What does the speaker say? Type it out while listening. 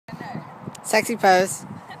Sexy pose.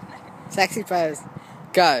 Sexy pose.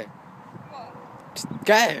 Go. What? Just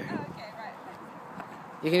go. Oh, okay, right.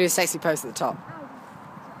 You can do a sexy pose at the top.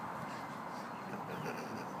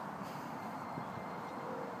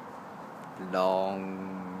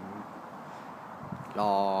 Long,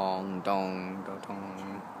 dong, dong,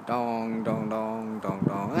 dong, dong, dong, dong,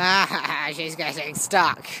 dong. Ah, she's getting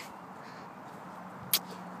stuck.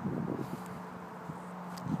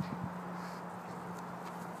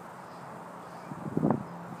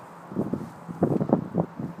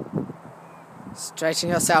 Straighten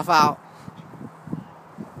yourself out.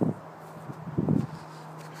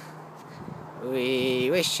 We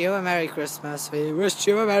wish you a Merry Christmas, we wish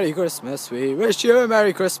you a Merry Christmas, we wish you a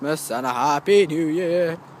Merry Christmas and a Happy New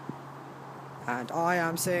Year. And I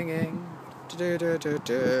am singing, do do do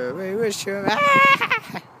do, we wish you a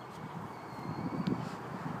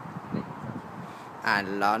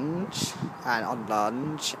and lunch, and on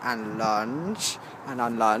lunch, and lunch, and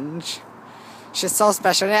on lunch. She's so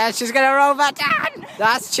special, yeah, she's gonna roll back down!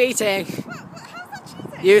 That's cheating. How's that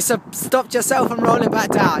cheating? You stopped yourself from rolling back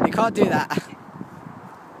down, you can't do that.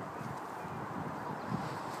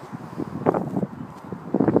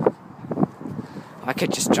 I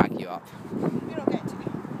could just drag you up. You're not going to.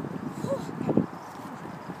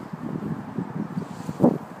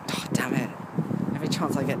 Oh, damn it. Every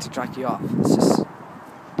chance I get to drag you up, it's just...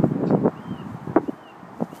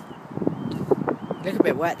 You look a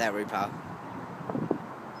bit wet there, Rupal.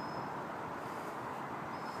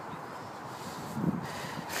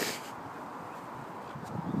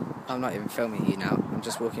 I'm not even filming you now, I'm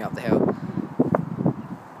just walking up the hill.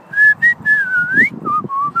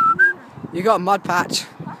 You got a mud patch.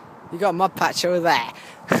 You got a mud patch over there.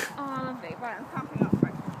 Oh, lovely. Right, I'm camping up.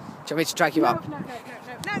 Right. Do you want me to drag you up? No,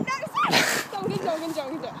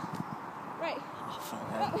 Jogging. Right.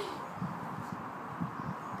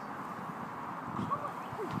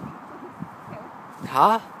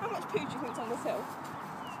 Huh? How much poo do you think's on this hill?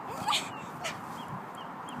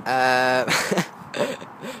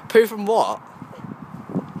 Poo from what?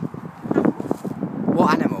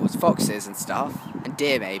 What animals? Foxes and stuff? And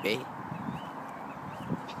deer maybe?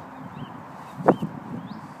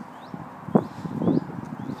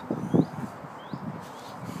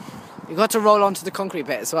 You got to roll onto the concrete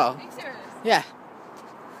bit as well. Are you serious? Yeah.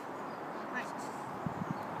 Thanks.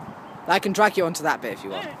 I can drag you onto that bit if you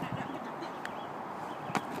want. No.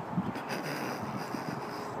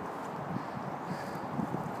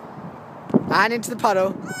 And into the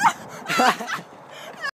puddle.